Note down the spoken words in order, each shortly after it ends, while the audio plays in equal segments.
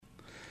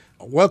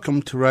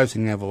Welcome to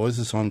Raising Our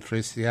Voices on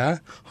 3CR.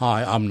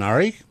 Hi, I'm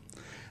Norrie.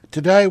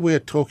 Today we're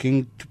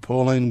talking to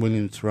Pauline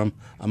Williams from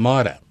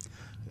AMIDA.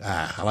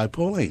 Hello,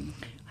 Pauline.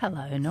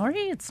 Hello,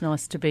 Norrie. It's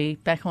nice to be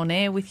back on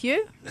air with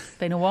you.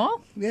 Been a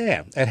while.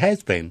 Yeah, it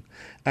has been.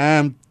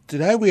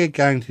 Today we are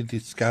going to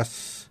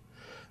discuss.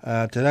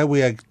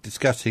 We are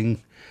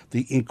discussing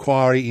the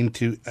inquiry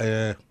into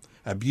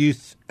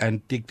abuse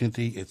and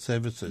dignity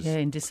services. Yeah,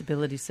 in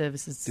disability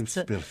services.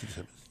 Disability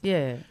services.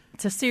 Yeah,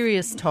 it's a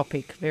serious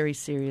topic. Very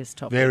serious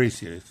topic. Very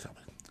serious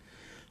topic.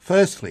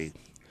 Firstly,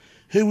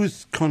 who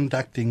is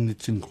conducting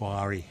this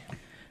inquiry?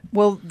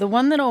 Well, the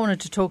one that I wanted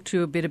to talk to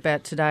you a bit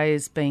about today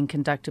is being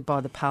conducted by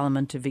the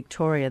Parliament of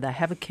Victoria. They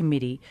have a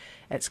committee.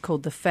 It's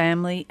called the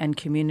Family and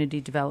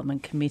Community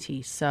Development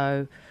Committee.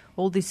 So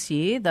all this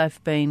year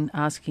they've been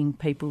asking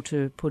people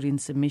to put in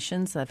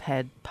submissions. They've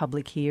had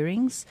public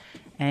hearings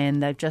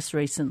and they've just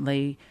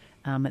recently,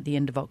 at the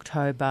end of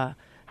October,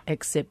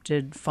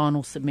 accepted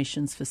final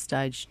submissions for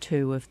stage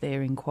 2 of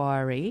their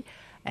inquiry.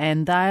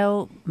 And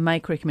they'll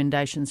make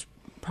recommendations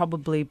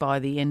probably by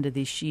the end of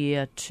this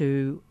year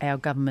to our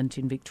government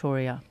in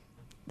Victoria,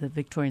 the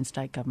Victorian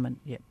State Government,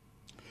 yep.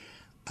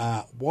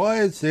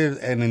 Why is there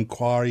an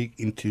inquiry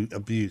into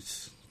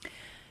abuse?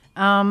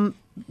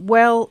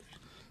 Well,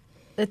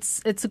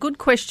 it's a good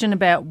question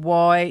about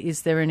why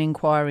is there an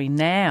inquiry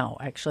now,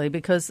 actually,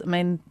 because, I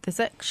mean, there's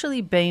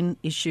actually been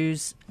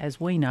issues, as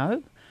we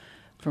know,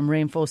 from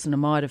Reinforce and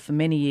AMIDA for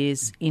many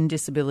years in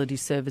disability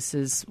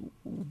services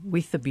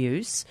with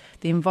abuse.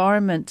 The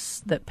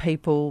environments that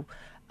people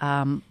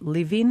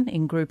live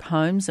in group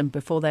homes, and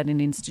before that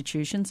in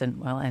institutions,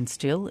 and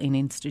still in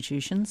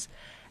institutions,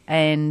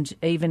 and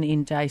even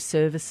in day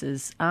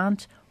services,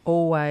 aren't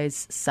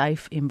always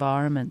safe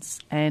environments.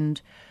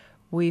 And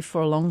we've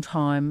for a long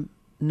time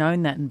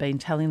known that and been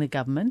telling the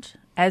government,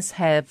 as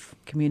have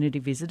community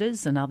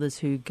visitors and others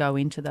who go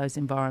into those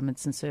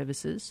environments and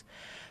services.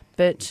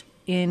 But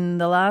in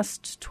the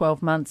last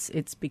 12 months,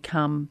 it's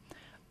become,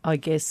 I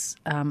guess,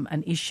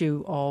 an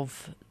issue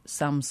of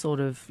some sort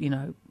of,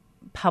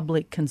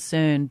 public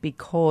concern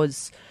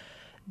because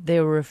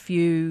there were a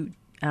few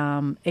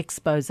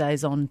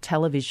exposés on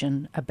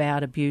television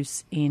about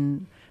abuse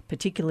in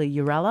particularly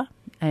Uralla,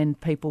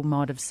 and people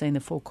might have seen the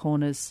Four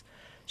Corners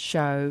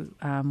show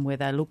where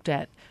they looked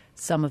at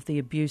some of the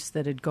abuse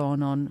that had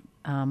gone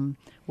on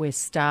where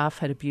staff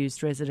had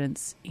abused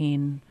residents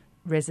in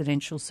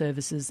residential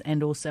services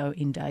and also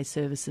in day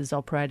services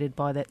operated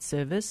by that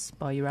service,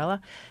 by Uralla.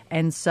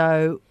 And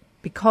so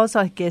because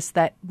I guess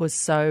that was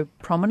so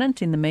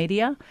prominent in the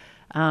media,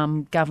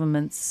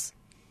 governments,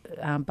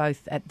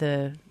 both at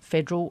the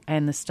federal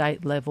and the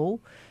state level,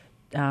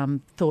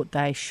 thought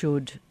they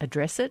should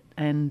address it,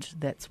 and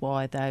that's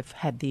why they've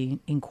had the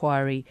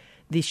inquiry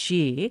this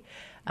year.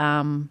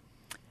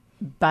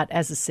 But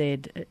as I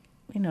said,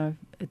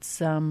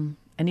 it's an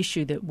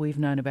issue that we've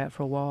known about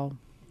for a while.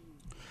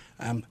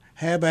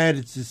 How bad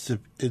is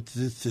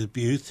this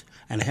abuse,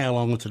 and how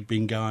long has it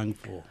been going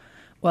for?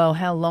 Well,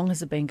 how long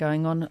has it been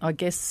going on? I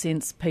guess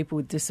since people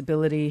with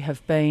disability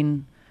have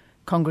been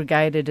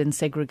congregated and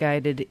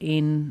segregated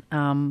in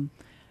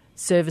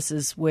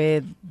services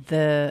where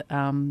the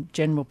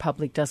general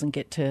public doesn't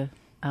get to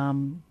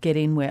get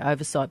in, where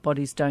oversight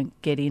bodies don't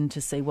get in to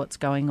see what's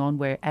going on,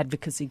 where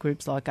advocacy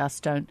groups like us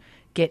don't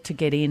get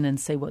in and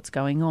see what's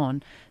going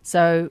on.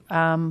 So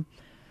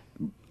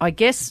I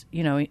guess,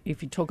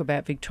 if you talk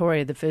about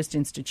Victoria, the first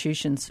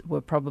institutions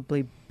were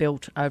probably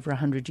built over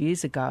 100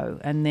 years ago,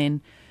 and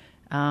then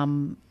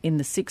in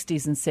the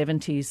 60s and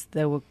 70s,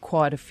 there were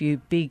quite a few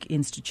big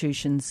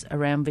institutions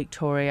around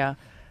Victoria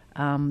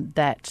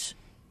that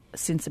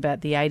since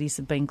about the 80s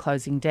have been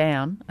closing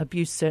down.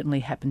 Abuse certainly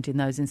happened in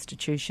those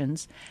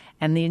institutions,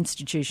 and the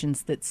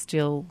institutions that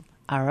still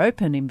are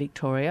open in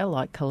Victoria,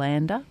 like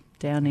Callanda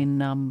down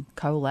in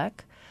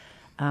Colac,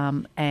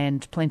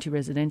 and Plenty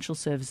Residential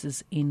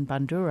Services in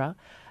Bundoora,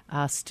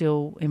 are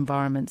still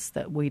environments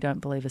that we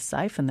don't believe are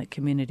safe and that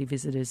community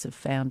visitors have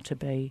found to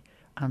be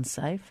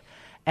unsafe.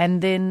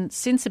 And then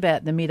since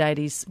about the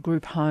mid-80s,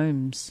 group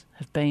homes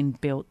have been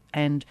built,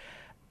 and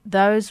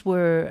those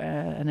were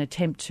an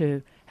attempt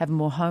to have a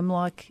more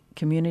home-like,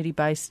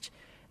 community-based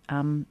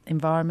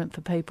environment for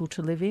people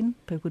to live in,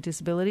 people with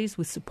disabilities,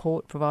 with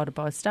support provided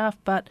by staff.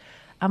 But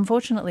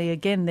unfortunately,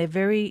 again, they're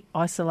very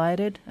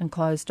isolated and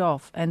closed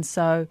off. And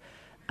so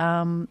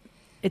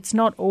it's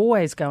not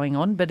always going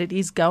on, but it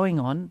is going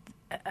on.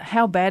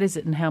 How bad is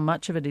it and how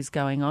much of it is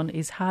going on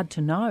is hard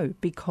to know,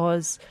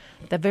 because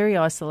the very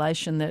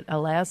isolation that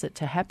allows it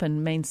to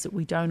happen means that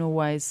we don't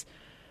always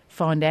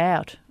find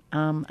out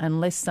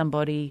unless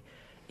somebody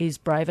is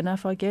brave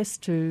enough, I guess,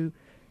 to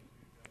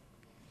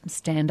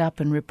stand up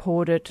and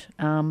report it,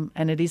 and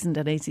it isn't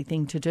an easy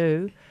thing to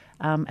do.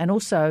 And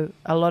also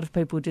a lot of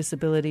people with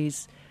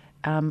disabilities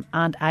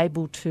aren't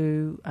able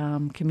to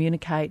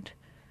communicate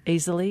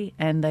easily,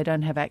 and they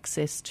don't have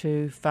access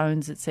to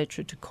phones,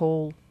 etc., to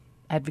call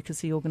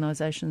advocacy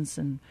organisations.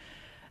 And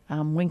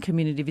when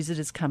community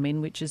visitors come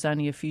in, which is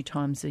only a few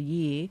times a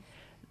year,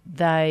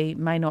 they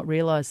may not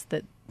realise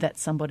that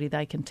that's somebody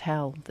they can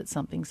tell that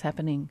something's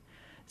happening.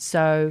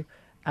 So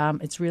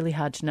it's really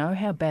hard to know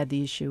how bad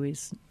the issue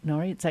is,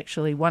 Norrie. It's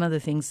actually one of the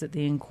things that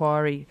the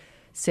inquiry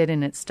said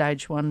in its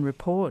Stage 1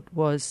 report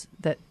was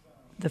that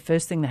the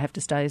first thing they have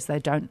to say is they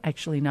don't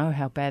actually know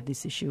how bad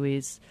this issue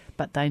is,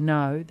 but they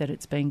know that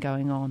it's been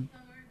going on.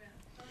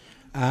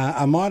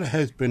 AMIDA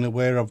has been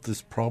aware of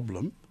this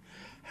problem.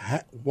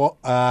 How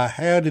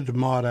did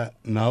AMIDA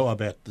know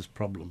about this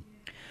problem?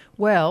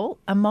 Well,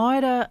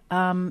 AMIDA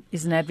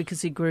is an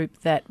advocacy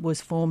group that was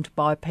formed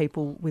by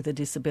people with a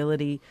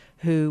disability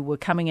who were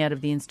coming out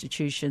of the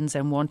institutions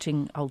and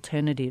wanting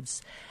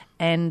alternatives.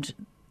 And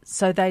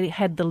so they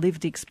had the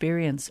lived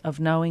experience of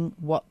knowing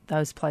what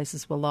those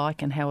places were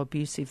like and how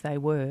abusive they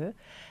were,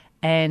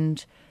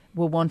 and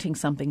were wanting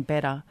something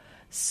better.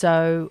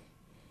 So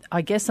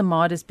I guess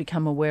AMIDA's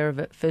become aware of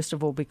it, first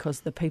of all,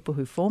 because the people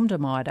who formed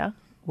AMIDA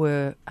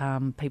were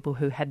people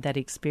who had that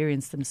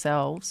experience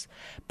themselves,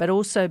 but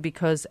also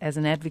because as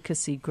an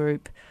advocacy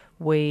group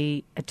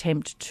we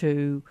attempt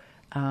to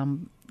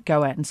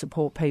go out and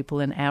support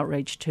people and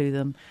outreach to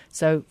them.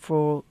 So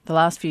for the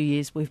last few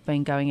years we've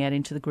been going out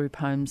into the group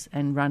homes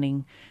and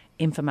running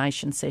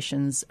information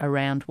sessions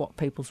around what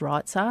people's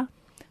rights are.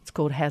 It's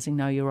called Housing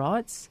Know Your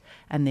Rights,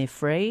 and they're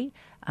free.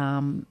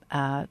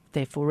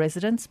 They're for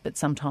residents, but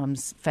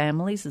sometimes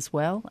families as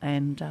well,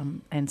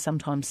 and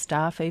sometimes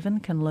staff even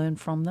can learn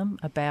from them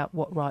about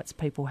what rights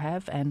people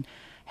have and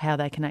how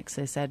they can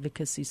access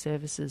advocacy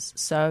services.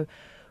 So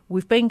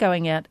we've been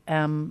going out,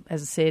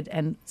 as I said,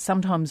 and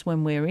sometimes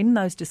when we're in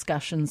those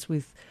discussions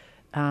with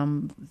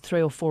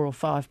 3 or 4 or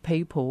 5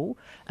 people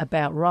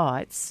about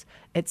rights,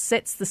 it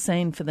sets the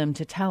scene for them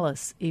to tell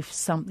us if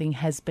something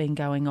has been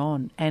going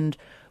on. And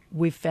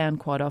we've found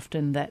quite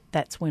often that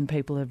that's when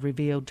people have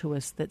revealed to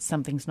us that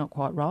something's not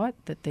quite right,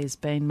 that there's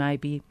been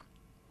maybe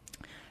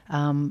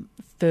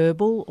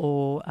verbal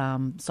or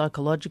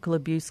psychological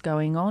abuse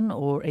going on,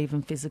 or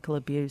even physical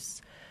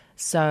abuse.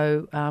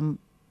 So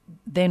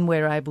then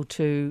we're able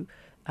to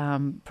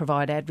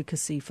provide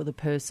advocacy for the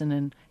person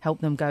and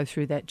help them go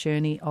through that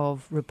journey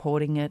of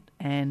reporting it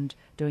and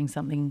doing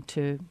something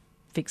to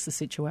fix the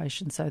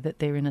situation so that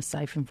they're in a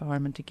safe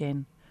environment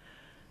again.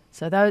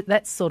 So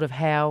that's sort of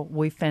how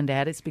we found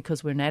out. It's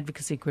because we're an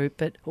advocacy group,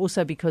 but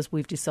also because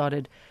we've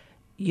decided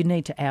you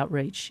need to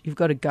outreach. You've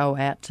got to go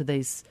out to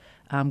these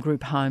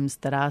group homes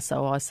that are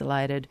so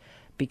isolated,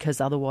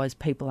 because otherwise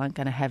people aren't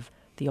going to have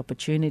the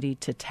opportunity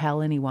to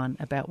tell anyone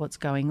about what's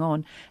going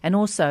on. And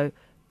also,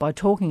 by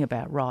talking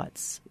about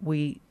rights,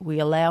 we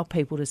allow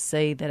people to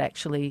see that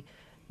actually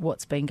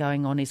what's been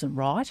going on isn't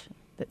right,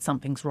 that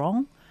something's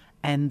wrong,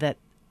 and that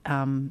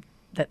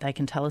they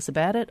can tell us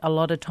about it. A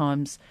lot of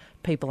times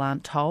people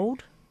aren't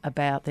told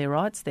about their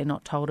rights. They're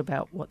not told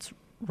about what's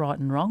right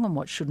and wrong and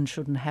what should and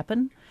shouldn't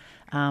happen.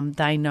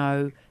 They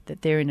know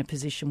that they're in a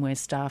position where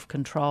staff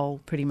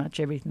control pretty much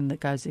everything that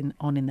goes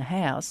on in the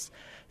house.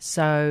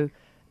 So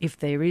if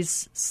there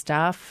is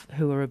staff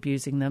who are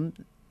abusing them,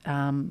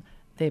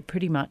 they're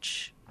pretty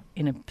much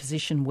in a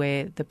position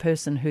where the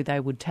person who they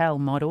would tell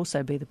might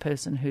also be the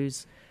person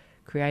who's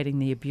creating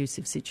the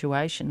abusive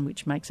situation,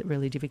 which makes it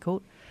really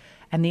difficult.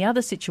 And the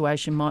other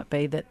situation might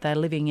be that they're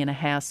living in a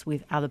house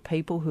with other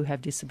people who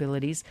have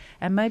disabilities,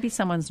 and maybe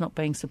someone's not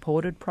being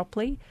supported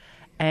properly,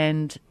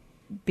 and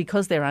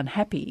because they're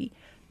unhappy,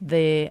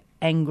 they're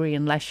angry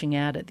and lashing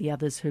out at the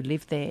others who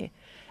live there.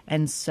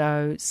 And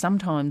so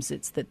sometimes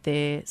it's that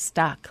they're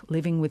stuck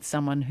living with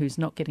someone who's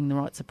not getting the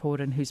right support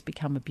and who's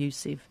become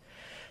abusive.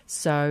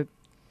 So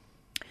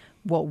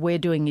what we're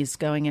doing is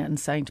going out and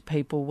saying to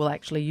people, well,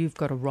 actually, you've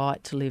got a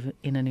right to live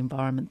in an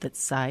environment that's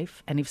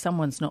safe. And if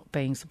someone's not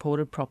being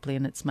supported properly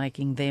and it's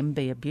making them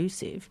be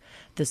abusive,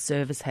 the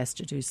service has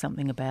to do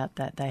something about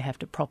that. They have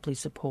to properly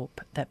support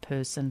that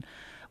person.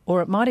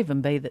 Or it might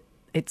even be that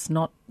it's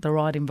not the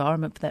right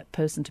environment for that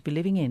person to be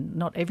living in.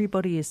 Not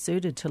everybody is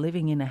suited to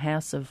living in a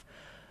house of,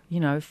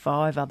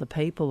 5 other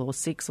people, or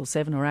 6 or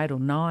 7 or 8 or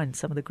 9.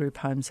 Some of the group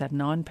homes have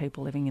 9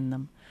 people living in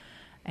them.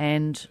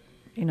 And,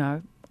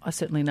 I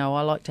certainly know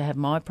I like to have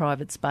my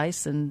private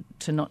space and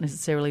to not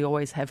necessarily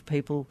always have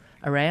people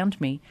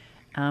around me.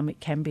 It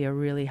can be a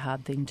really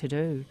hard thing to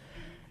do.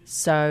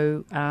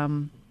 So,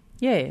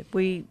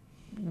 we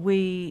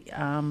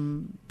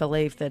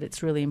believe that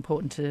it's really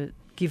important to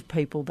give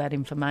people that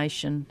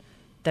information,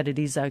 that it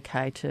is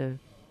okay to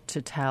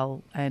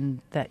tell,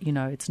 and that,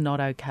 it's not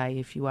okay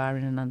if you are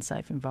in an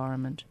unsafe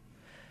environment.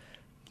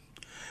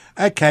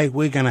 Okay,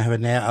 we're going to have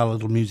a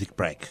little music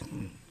break.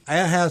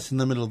 Our House in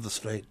the Middle of the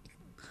Street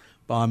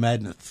by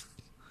Madness.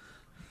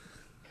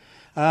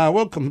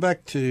 Welcome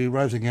back to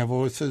Raising Our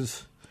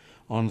Voices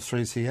on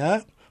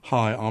 3CR.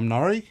 Hi, I'm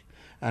Norrie,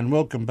 and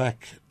welcome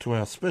back to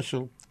our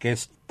special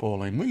guest,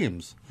 Pauline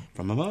Williams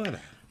from AMIDA.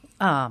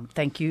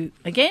 Thank you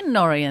again,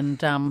 Norrie,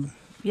 and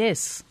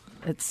yes,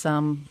 it's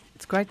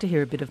great to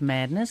hear a bit of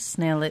madness.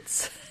 Now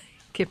let's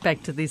get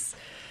back to this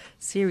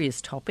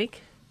serious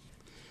topic.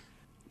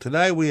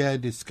 Today we are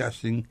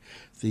discussing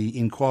the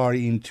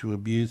inquiry into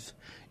abuse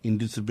in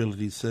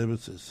disability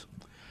services.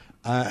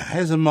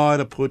 Has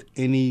AMIDA put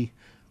any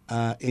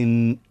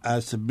in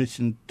a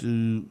submission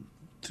to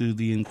to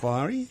the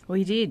inquiry?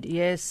 We did,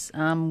 yes.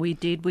 We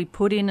did. We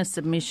put in a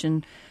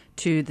submission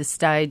to the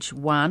stage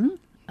 1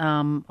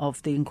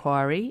 of the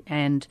inquiry,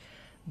 and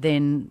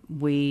then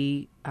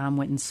we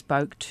went and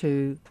spoke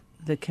to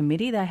the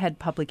committee. They had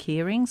public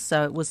hearings,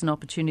 so it was an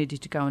opportunity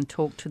to go and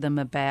talk to them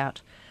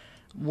about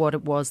what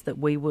it was that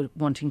we were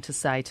wanting to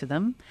say to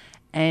them.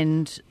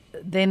 And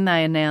then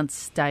they announced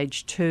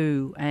stage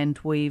 2, and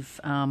we've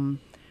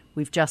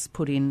just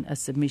put in a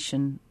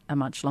submission, a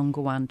much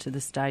longer one, to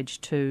the stage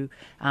 2.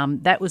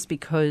 That was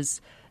because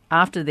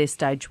after their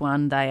stage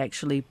 1, they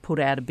actually put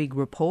out a big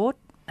report,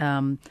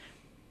 and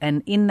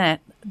in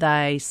that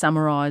they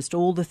summarised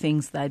all the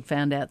things they'd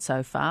found out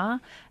so far,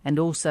 and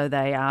also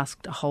they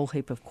asked a whole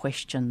heap of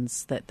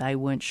questions that they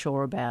weren't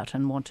sure about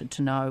and wanted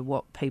to know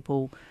what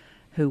people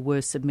who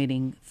were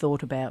submitting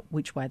thought about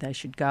which way they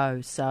should go.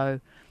 So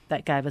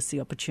that gave us the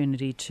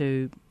opportunity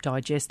to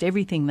digest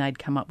everything they'd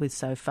come up with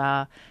so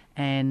far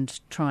and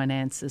try and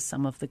answer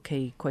some of the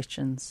key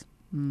questions.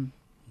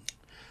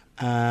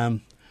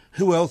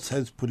 Who else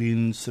has put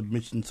in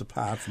submissions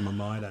apart from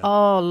AMIDA?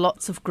 Oh,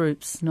 lots of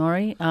groups,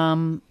 Norrie.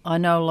 I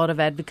know a lot of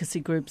advocacy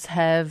groups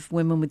have.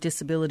 Women with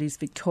Disabilities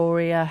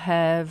Victoria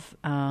have.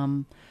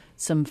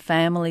 Some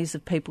families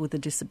of people with a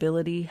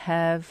disability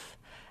have.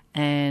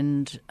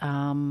 And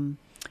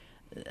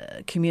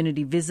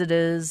community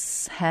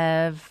visitors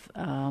have.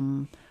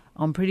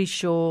 I'm pretty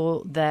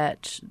sure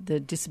that the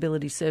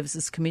Disability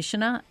Services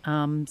Commissioner,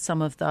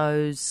 some of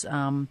those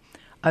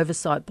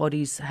oversight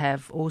bodies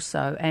have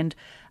also. And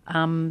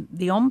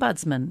the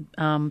Ombudsman.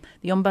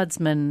 The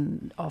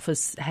Ombudsman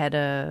Office had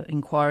an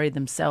inquiry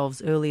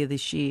themselves earlier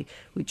this year,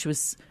 which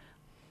was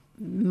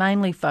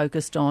mainly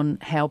focused on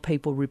how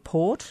people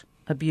report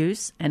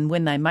abuse, and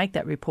when they make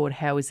that report,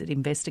 how is it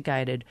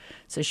investigated.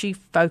 So she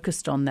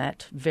focused on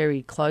that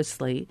very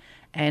closely,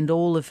 and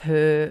all of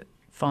her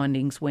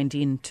findings went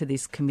into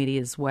this committee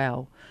as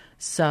well.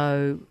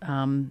 So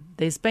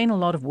there's been a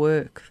lot of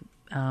work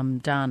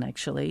done,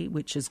 actually,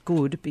 which is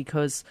good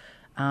because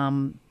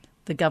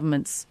the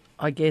government's,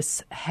 I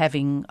guess,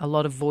 having a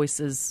lot of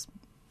voices,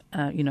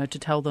 to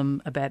tell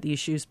them about the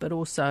issues, but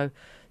also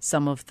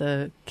some of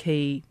the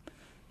key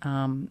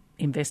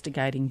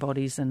investigating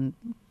bodies and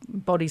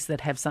bodies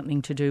that have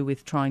something to do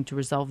with trying to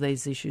resolve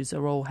these issues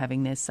are all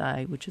having their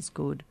say, which is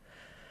good.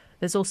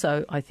 There's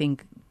also, I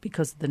think,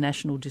 because the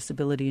National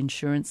Disability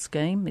Insurance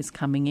Scheme is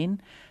coming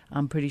in,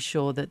 I'm pretty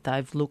sure that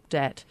they've looked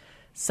at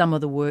some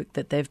of the work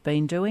that they've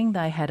been doing.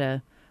 They had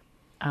an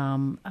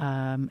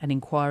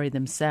inquiry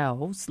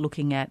themselves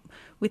looking at,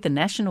 with the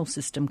national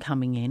system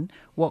coming in,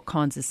 what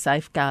kinds of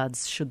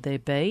safeguards should there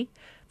be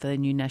for the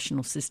new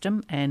national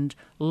system, and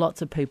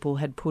lots of people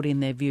had put in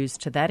their views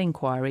to that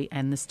inquiry,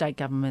 and the State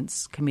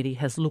Government's committee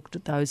has looked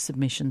at those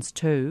submissions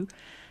too.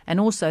 And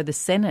also the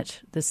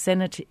Senate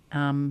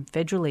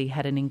federally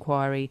had an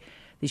inquiry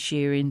this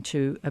year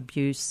into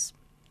abuse,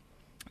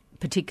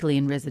 particularly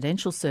in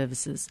residential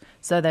services.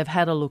 So they've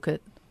had a look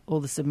at all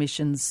the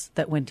submissions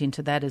that went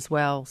into that as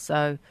well.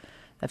 So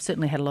they've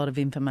certainly had a lot of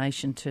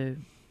information to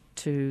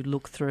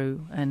look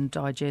through and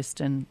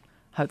digest, and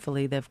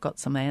hopefully they've got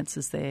some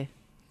answers there.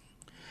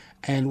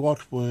 And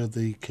what were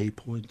the key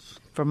points?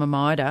 From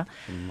AMIDA?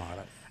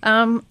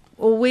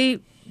 Well, we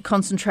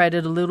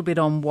concentrated a little bit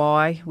on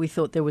why we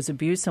thought there was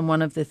abuse, and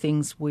one of the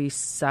things we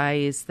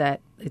say is that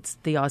it's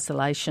the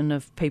isolation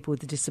of people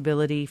with a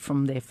disability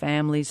from their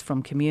families,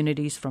 from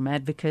communities, from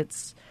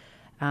advocates,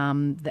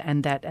 and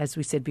that, as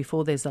we said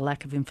before, there's a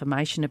lack of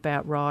information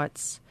about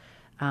rights.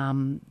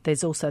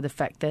 There's also the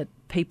fact that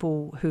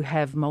people who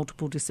have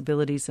multiple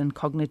disabilities and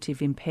cognitive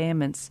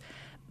impairments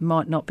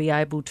might not be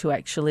able to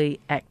actually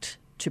act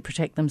to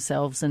protect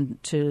themselves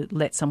and to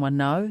let someone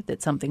know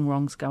that something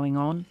wrong's going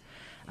on.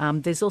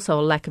 There's also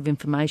a lack of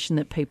information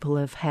that people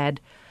have had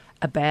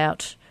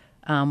about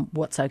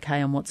what's okay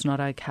and what's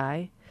not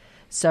okay.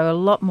 So a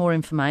lot more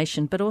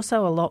information, but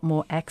also a lot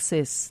more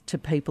access to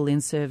people in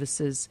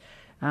services.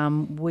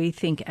 We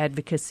think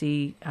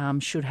advocacy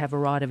should have a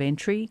right of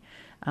entry.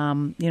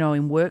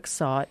 In work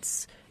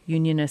sites,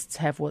 unionists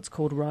have what's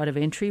called a right of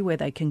entry, where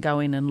they can go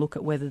in and look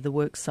at whether the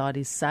work site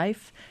is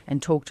safe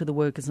and talk to the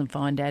workers and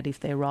find out if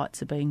their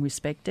rights are being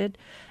respected.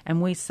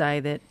 And we say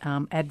that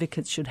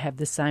advocates should have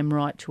the same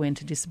right to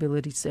enter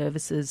disability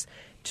services,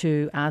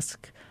 to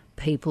ask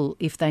people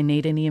if they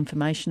need any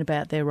information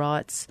about their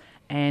rights,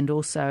 and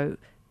also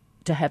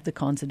to have the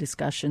kinds of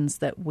discussions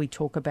that we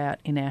talk about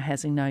in our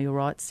Housing Know Your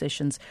Rights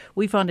sessions.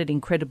 We find it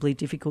incredibly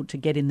difficult to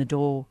get in the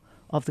door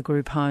of the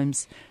group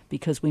homes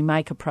because we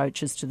make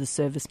approaches to the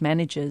service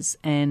managers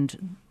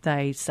and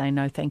they say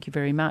no thank you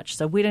very much.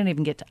 So we don't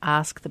even get to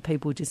ask the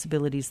people with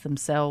disabilities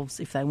themselves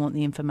if they want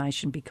the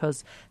information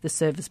because the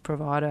service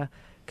provider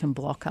can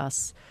block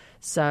us.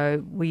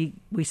 So we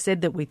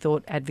said that we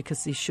thought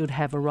advocacy should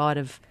have a right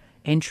of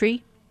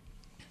entry.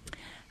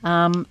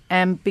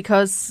 And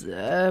because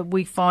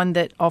we find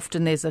that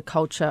often there's a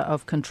culture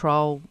of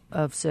control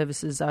of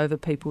services over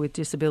people with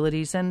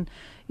disabilities, and,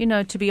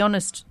 to be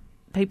honest,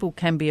 people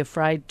can be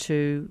afraid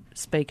to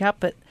speak up,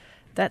 but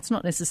that's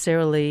not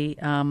necessarily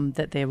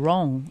that they're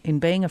wrong in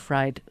being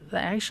afraid. They're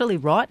actually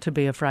right to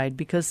be afraid,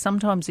 because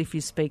sometimes if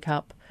you speak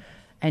up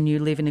and you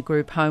live in a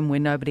group home where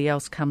nobody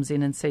else comes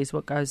in and sees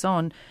what goes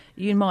on,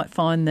 you might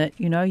find that,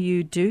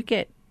 you do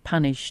get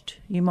punished.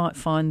 You might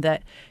find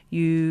that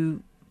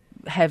you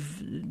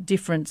have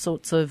different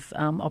sorts of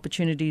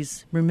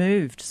opportunities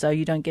removed, so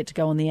you don't get to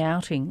go on the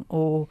outing,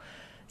 or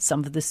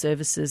some of the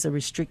services are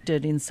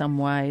restricted in some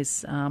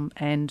ways,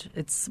 and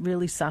it's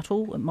really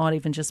subtle. It might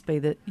even just be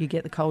that you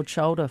get the cold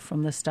shoulder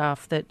from the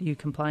staff that you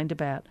complained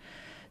about.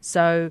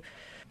 So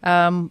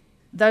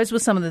those were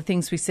some of the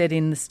things we said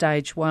in the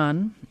stage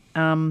 1.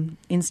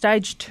 In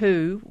stage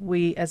 2,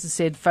 we, as I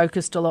said,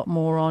 focused a lot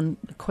more on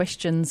the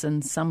questions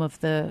and some of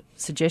the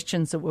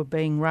suggestions that were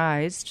being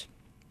raised.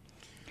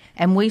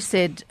 And we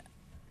said,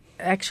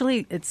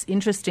 actually, it's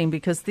interesting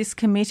because this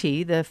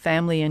committee, the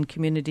Family and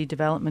Community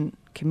Development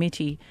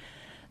Committee,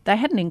 they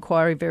had an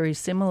inquiry very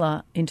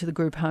similar into the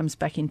group homes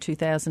back in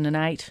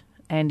 2008,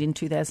 and in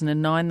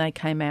 2009 they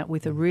came out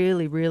with a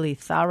really, really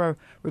thorough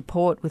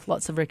report with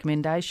lots of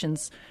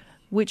recommendations,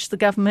 which the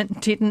government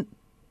didn't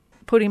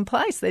put in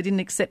place. They didn't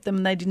accept them,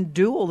 and they didn't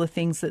do all the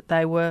things that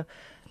they were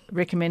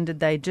recommended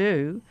they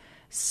do.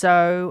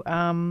 So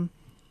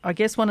I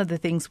guess one of the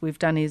things we've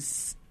done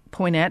is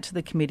point out to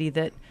the committee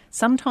that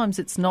sometimes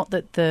it's not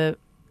that the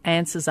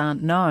answers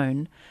aren't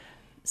known.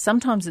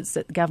 Sometimes it's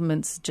that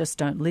governments just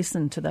don't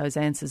listen to those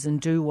answers and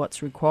do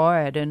what's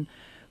required. And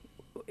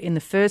in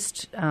the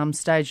first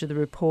stage of the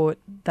report,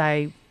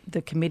 the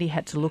committee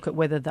had to look at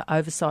whether the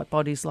oversight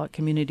bodies like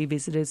Community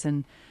Visitors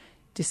and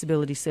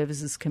Disability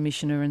Services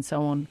Commissioner and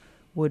so on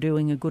were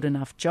doing a good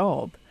enough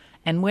job.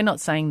 And we're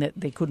not saying that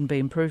there couldn't be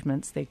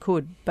improvements, there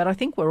could. But I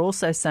think we're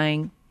also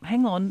saying,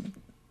 hang on,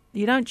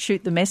 you don't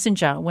shoot the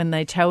messenger when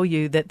they tell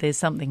you that there's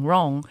something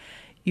wrong.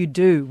 You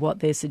do what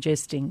they're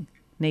suggesting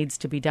needs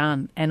to be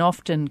done. And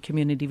often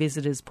community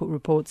visitors put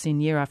reports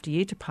in year after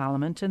year to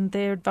Parliament and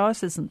their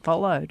advice isn't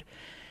followed.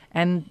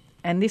 And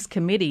this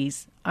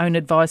committee's own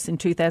advice in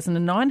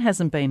 2009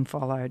 hasn't been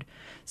followed.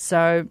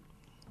 So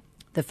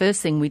the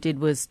first thing we did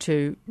was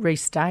to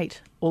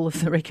restate all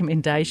of the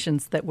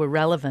recommendations that were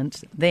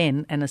relevant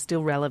then and are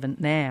still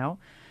relevant now,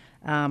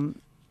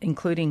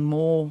 including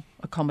more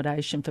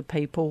accommodation for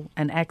people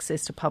and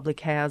access to public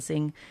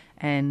housing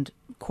and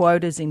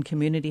quotas in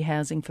community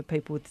housing for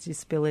people with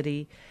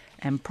disability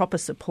and proper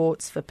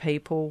supports for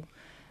people.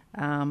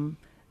 Some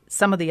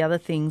of the other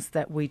things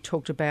that we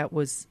talked about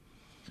was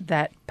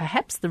that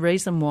perhaps the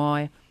reason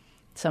why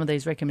some of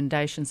these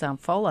recommendations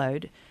aren't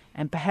followed,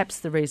 and perhaps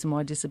the reason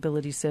why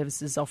disability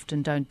services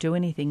often don't do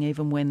anything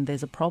even when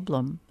there's a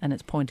problem and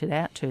it's pointed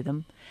out to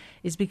them,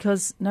 is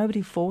because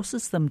nobody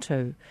forces them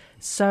to.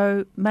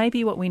 So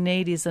maybe what we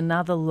need is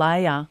another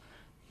layer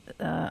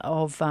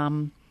of,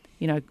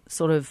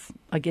 sort of,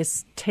 I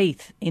guess,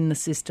 teeth in the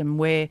system,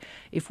 where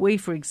if we,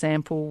 for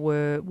example,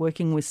 were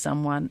working with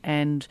someone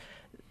and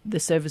the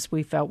service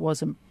we felt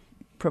wasn't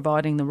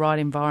providing the right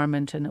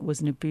environment and it was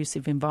an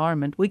abusive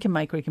environment, we can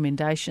make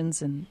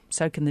recommendations, and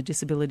so can the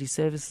Disability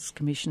Services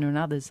Commissioner and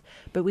others,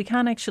 but we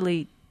can't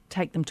actually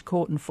take them to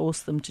court and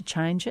force them to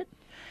change it.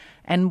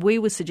 And we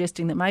were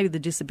suggesting that maybe the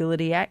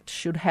Disability Act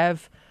should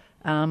have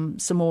some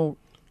more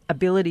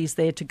abilities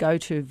there to go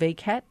to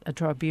VCAT, a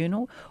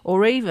tribunal,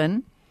 or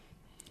even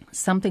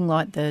something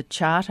like the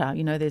Charter.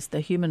 There's the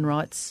Human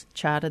Rights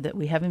Charter that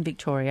we have in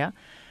Victoria.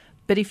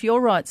 But if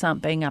your rights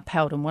aren't being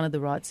upheld, and one of the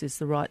rights is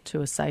the right to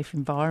a safe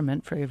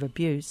environment free of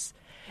abuse,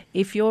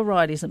 if your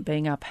right isn't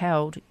being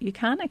upheld, you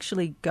can't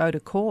actually go to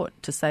court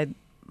to say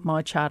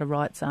my charter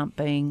rights aren't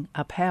being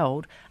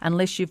upheld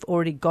unless you've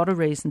already got a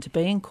reason to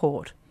be in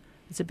court.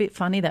 It's a bit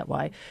funny that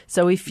way.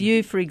 So if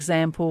you, for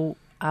example,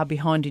 are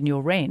behind in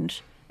your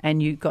rent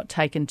and you got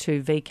taken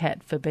to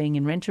VCAT for being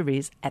in rent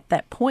arrears, at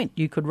that point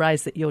you could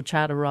raise that your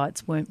charter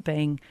rights weren't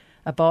being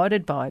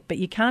abided by. But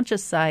you can't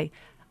just say,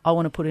 I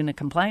want to put in a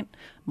complaint,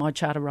 my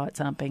charter rights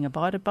aren't being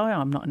abided by,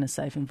 I'm not in a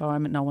safe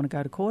environment and I want to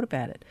go to court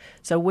about it.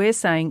 So we're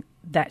saying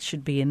that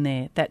should be in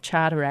there. That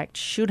Charter Act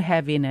should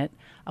have in it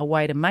a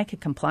way to make a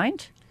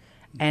complaint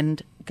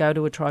and go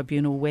to a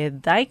tribunal where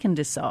they can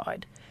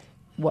decide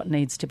what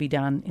needs to be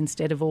done,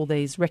 instead of all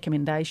these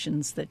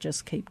recommendations that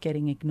just keep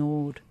getting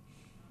ignored.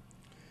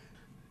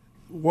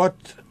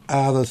 What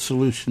are the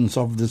solutions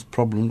of this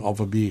problem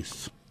of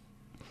abuse?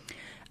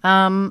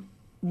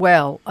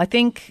 Well, I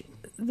think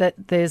that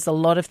there's a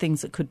lot of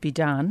things that could be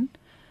done.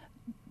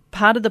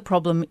 Part of the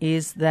problem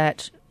is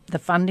that the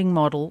funding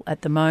model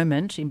at the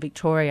moment in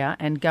Victoria,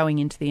 and going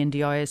into the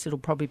NDIS it'll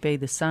probably be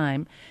the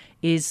same,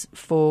 is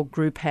for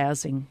group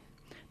housing.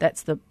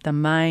 That's the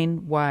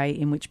main way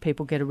in which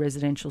people get a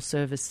residential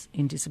service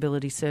in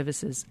disability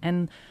services.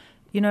 And,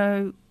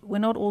 we're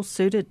not all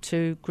suited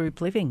to group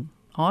living.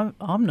 I'm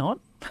not.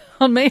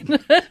 I mean,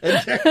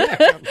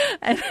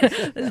 and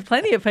there's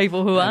plenty of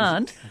people who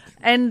aren't.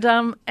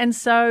 And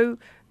so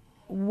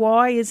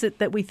why is it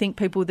that we think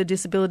people with a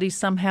disability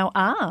somehow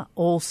are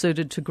all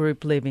suited to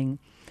group living?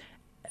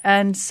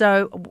 And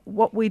so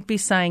what we'd be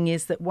saying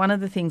is that one of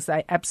the things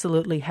they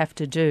absolutely have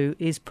to do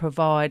is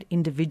provide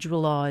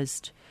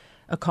individualised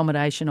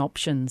accommodation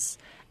options.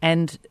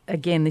 And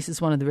again, this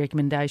is one of the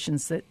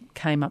recommendations that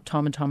came up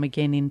time and time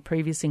again in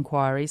previous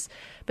inquiries,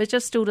 but it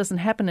just still doesn't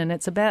happen, and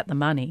it's about the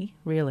money,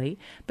 really.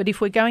 But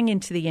if we're going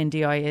into the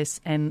NDIS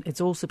and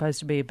it's all supposed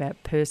to be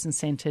about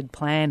person-centred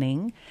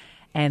planning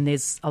and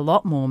there's a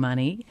lot more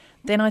money,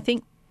 then I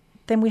think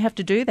then we have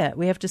to do that.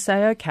 We have to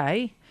say,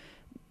 okay,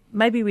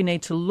 maybe we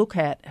need to look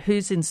at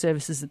who's in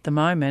services at the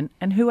moment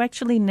and who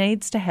actually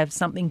needs to have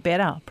something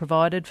better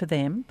provided for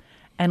them,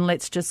 and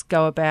let's just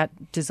go about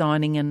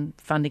designing and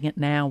funding it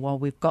now while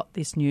we've got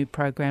this new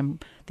program,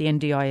 the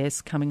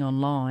NDIS, coming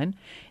online,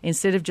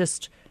 instead of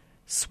just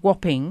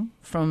swapping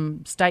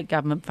from state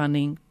government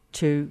funding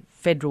to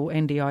federal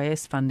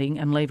NDIS funding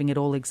and leaving it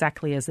all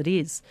exactly as it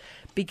is.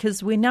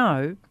 Because we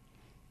know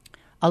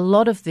a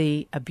lot of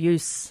the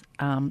abuse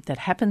that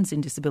happens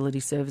in disability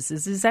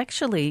services is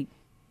actually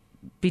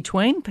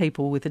between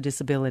people with a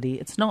disability.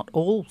 It's not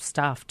all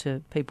staff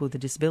to people with a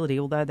disability,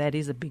 although that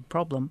is a big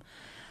problem.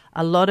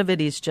 A lot of it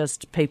is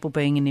just people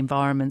being in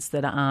environments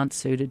that aren't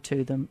suited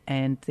to them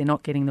and they're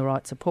not getting the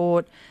right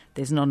support.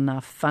 There's not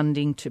enough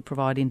funding to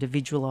provide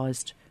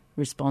individualised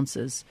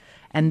responses.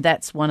 And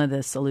that's one of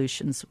the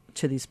solutions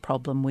to this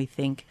problem, we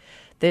think.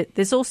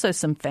 There's also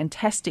some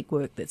fantastic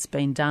work that's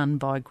been done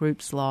by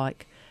groups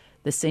like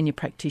the Senior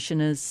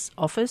Practitioners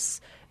Office,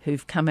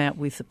 who've come out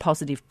with a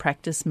positive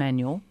practice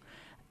manual,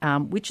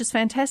 which is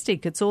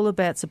fantastic. It's all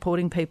about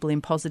supporting people in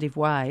positive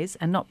ways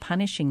and not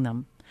punishing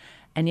them.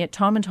 And yet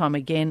time and time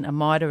again,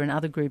 AMIDA and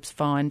other groups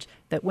find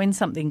that when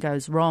something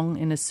goes wrong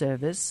in a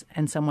service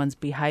and someone's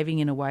behaving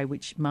in a way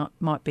which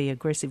might be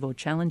aggressive or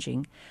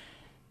challenging,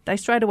 they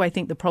straight away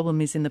think the problem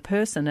is in the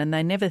person, and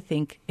they never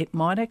think it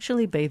might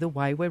actually be the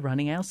way we're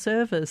running our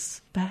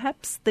service.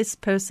 Perhaps this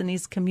person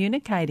is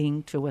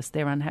communicating to us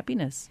their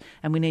unhappiness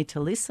and we need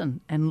to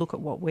listen and look at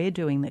what we're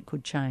doing that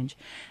could change.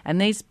 And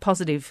these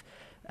positive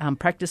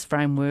practice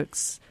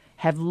frameworks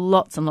have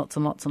lots and lots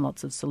and lots and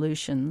lots of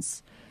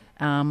solutions.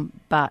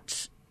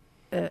 But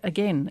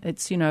again,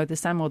 it's, the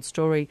same old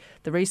story.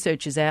 The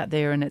research is out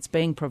there and it's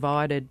being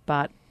provided,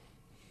 but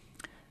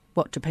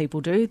what do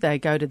people do? They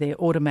go to their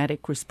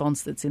automatic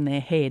response that's in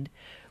their head,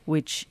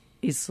 which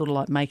is sort of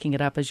like making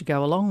it up as you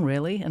go along,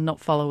 really, and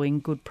not following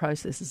good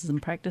processes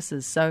and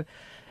practices. So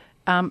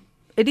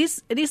it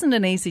isn't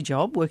an easy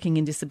job working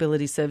in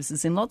disability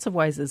services. In lots of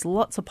ways, there's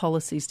lots of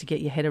policies to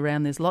get your head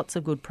around. There's lots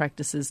of good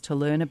practices to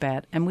learn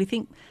about. And we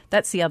think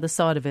that's the other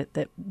side of it,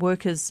 that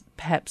workers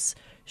perhaps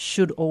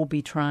should all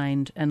be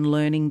trained and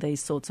learning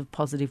these sorts of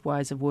positive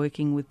ways of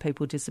working with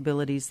people with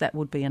disabilities. That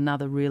would be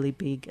another really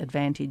big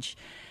advantage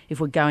if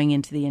we're going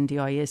into the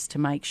NDIS, to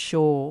make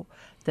sure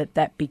that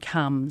that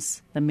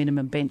becomes the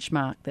minimum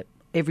benchmark, that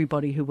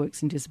everybody who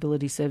works in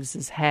disability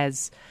services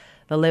has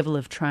the level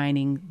of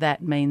training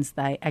that means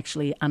they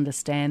actually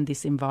understand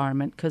this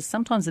environment, because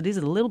sometimes it is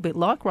a little bit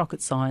like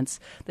rocket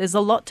science. There's a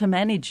lot to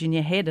manage in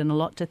your head and a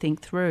lot to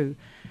think through.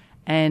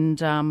 And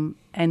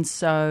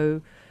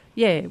so,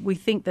 yeah, we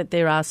think that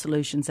there are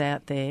solutions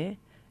out there,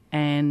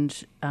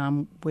 and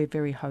we're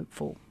very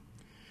hopeful.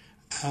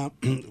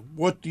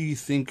 What do you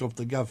think of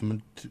the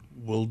government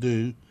will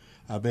do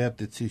about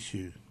this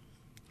issue?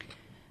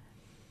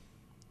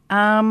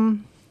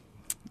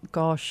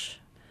 Gosh,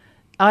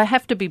 I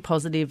have to be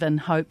positive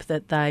and hope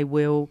that they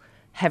will,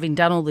 having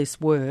done all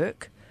this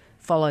work,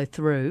 follow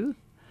through.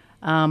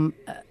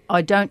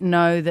 I don't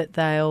know that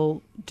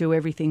they'll do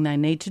everything they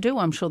need to do.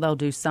 I'm sure they'll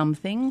do some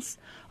things.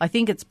 I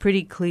think it's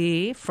pretty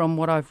clear from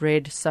what I've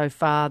read so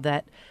far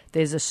that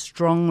there's a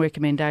strong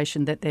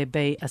recommendation that there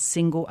be a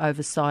single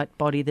oversight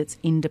body that's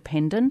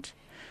independent,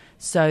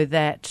 so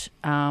that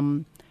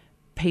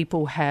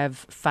people have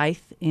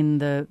faith in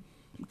the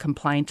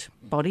complaint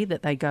body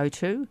that they go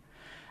to.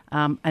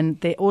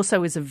 And there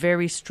also is a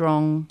very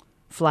strong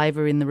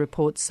flavour in the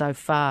report so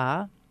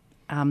far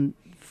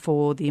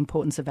for the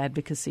importance of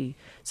advocacy.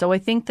 So I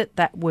think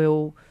that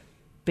will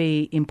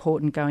be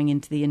important going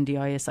into the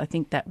NDIS. I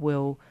think that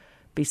will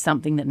be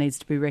something that needs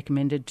to be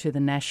recommended to the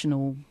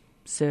national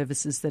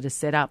services that are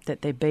set up,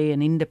 that there be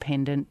an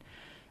independent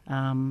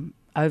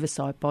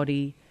oversight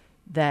body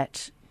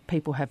that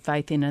people have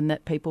faith in and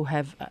that people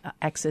have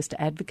access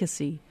to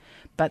advocacy.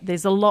 But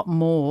there's a lot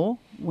more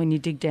when you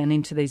dig down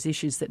into these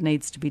issues that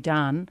needs to be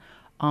done.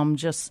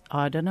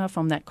 I don't know if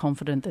I'm that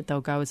confident that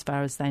they'll go as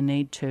far as they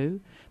need to,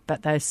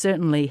 but they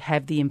certainly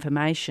have the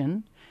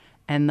information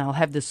and they'll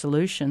have the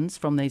solutions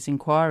from these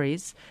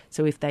inquiries.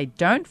 So if they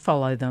don't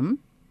follow them,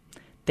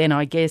 then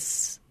I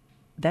guess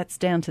that's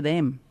down to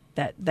them.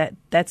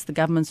 That's the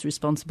government's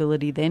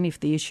responsibility then if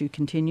the issue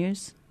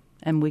continues,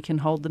 and we can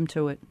hold them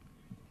to it.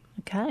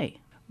 Okay.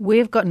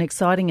 We've got an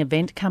exciting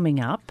event coming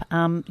up.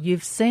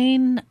 You've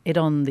seen it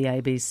on the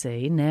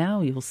ABC.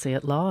 Now you'll see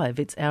it live.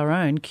 It's our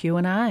own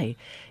Q&A.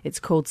 It's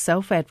called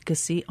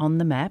Self-Advocacy on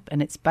the Map,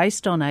 and it's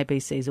based on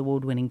ABC's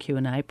award-winning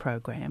Q&A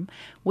program.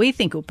 We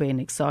think it'll be an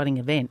exciting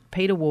event.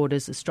 Peter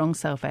Waters, a strong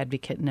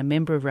self-advocate and a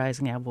member of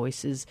Raising Our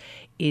Voices,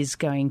 is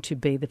going to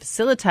be the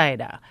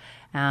facilitator.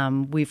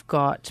 We've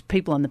got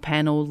people on the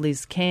panel,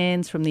 Liz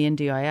Cairns from the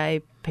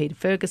NDIA, Peter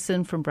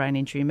Ferguson from Brain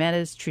Injury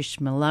Matters, Trish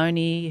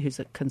Maloney, who's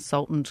a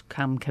consultant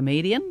come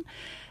comedian,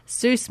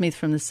 Sue Smith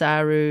from the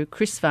SARU,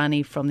 Chris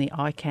Varney from the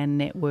ICANN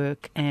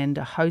network, and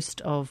a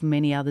host of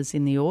many others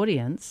in the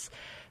audience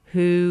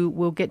who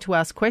will get to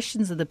ask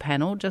questions of the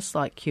panel, just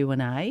like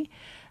Q&A.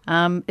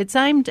 It's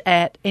aimed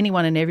at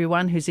anyone and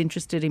everyone who's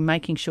interested in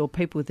making sure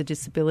people with a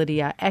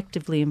disability are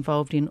actively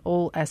involved in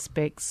all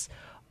aspects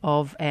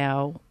of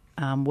our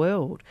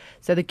world.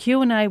 So the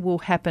Q&A will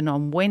happen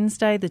on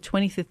Wednesday, the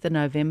 25th of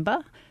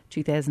November,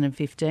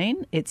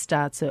 2015. It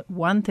starts at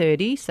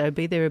 1:30, so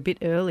be there a bit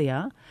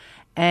earlier.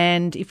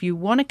 And if you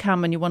want to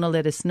come and you want to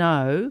let us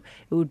know,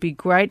 it would be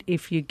great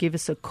if you give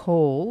us a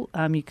call.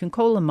 You can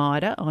call the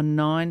MIDA on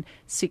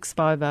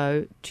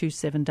 9650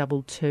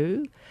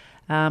 2722.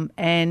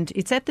 And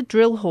it's at the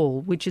Drill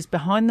Hall, which is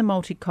behind the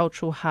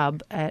Multicultural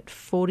Hub at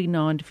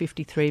 49 to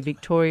 53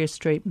 Victoria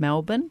Street,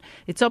 Melbourne.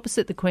 It's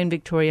opposite the Queen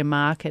Victoria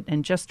Market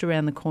and just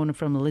around the corner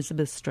from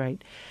Elizabeth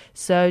Street.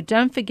 So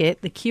don't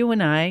forget the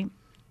Q&A.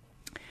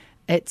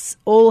 It's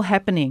all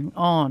happening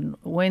on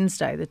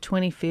Wednesday, the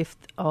 25th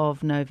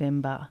of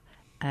November,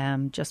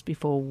 just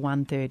before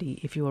 1:30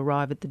 if you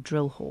arrive at the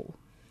Drill Hall.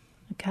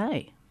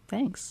 Okay,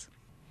 thanks.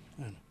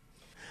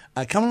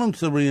 Come along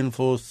to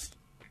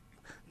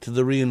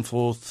the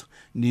Reinforce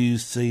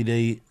News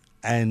CD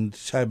and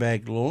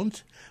showbag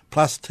launch,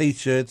 plus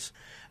T-shirts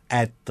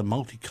at the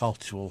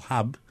Multicultural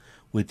Hub,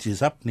 which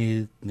is up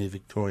near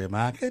Victoria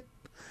Market.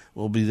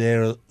 We'll be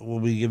there. We'll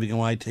be giving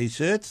away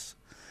T-shirts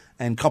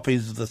and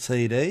copies of the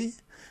CD.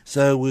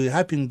 So we're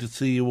hoping to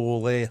see you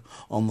all there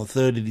on the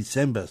 3rd of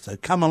December. So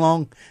come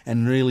along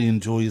and really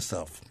enjoy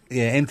yourself.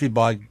 Yeah, entry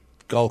by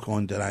gold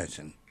coin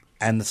donation.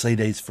 And the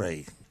CD's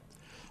free.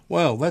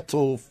 Well, that's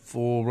all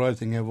for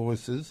Raising Our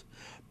Voices.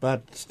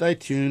 But stay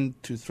tuned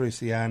to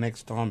 3CR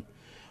next time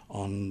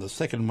on the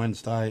second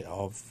Wednesday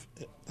of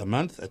the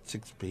month at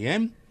 6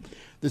 p.m.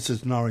 This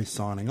is Norrie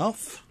signing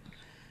off.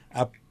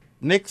 Up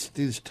next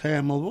is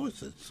Tamil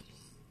Voices.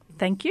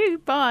 Thank you.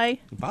 Bye.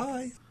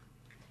 Bye.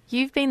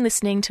 You've been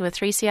listening to a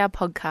 3CR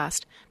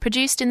podcast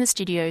produced in the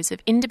studios of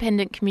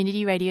independent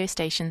community radio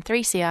station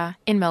 3CR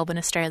in Melbourne,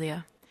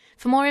 Australia.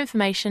 For more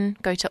information,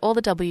 go to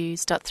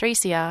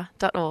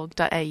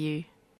allthews.3cr.org.au.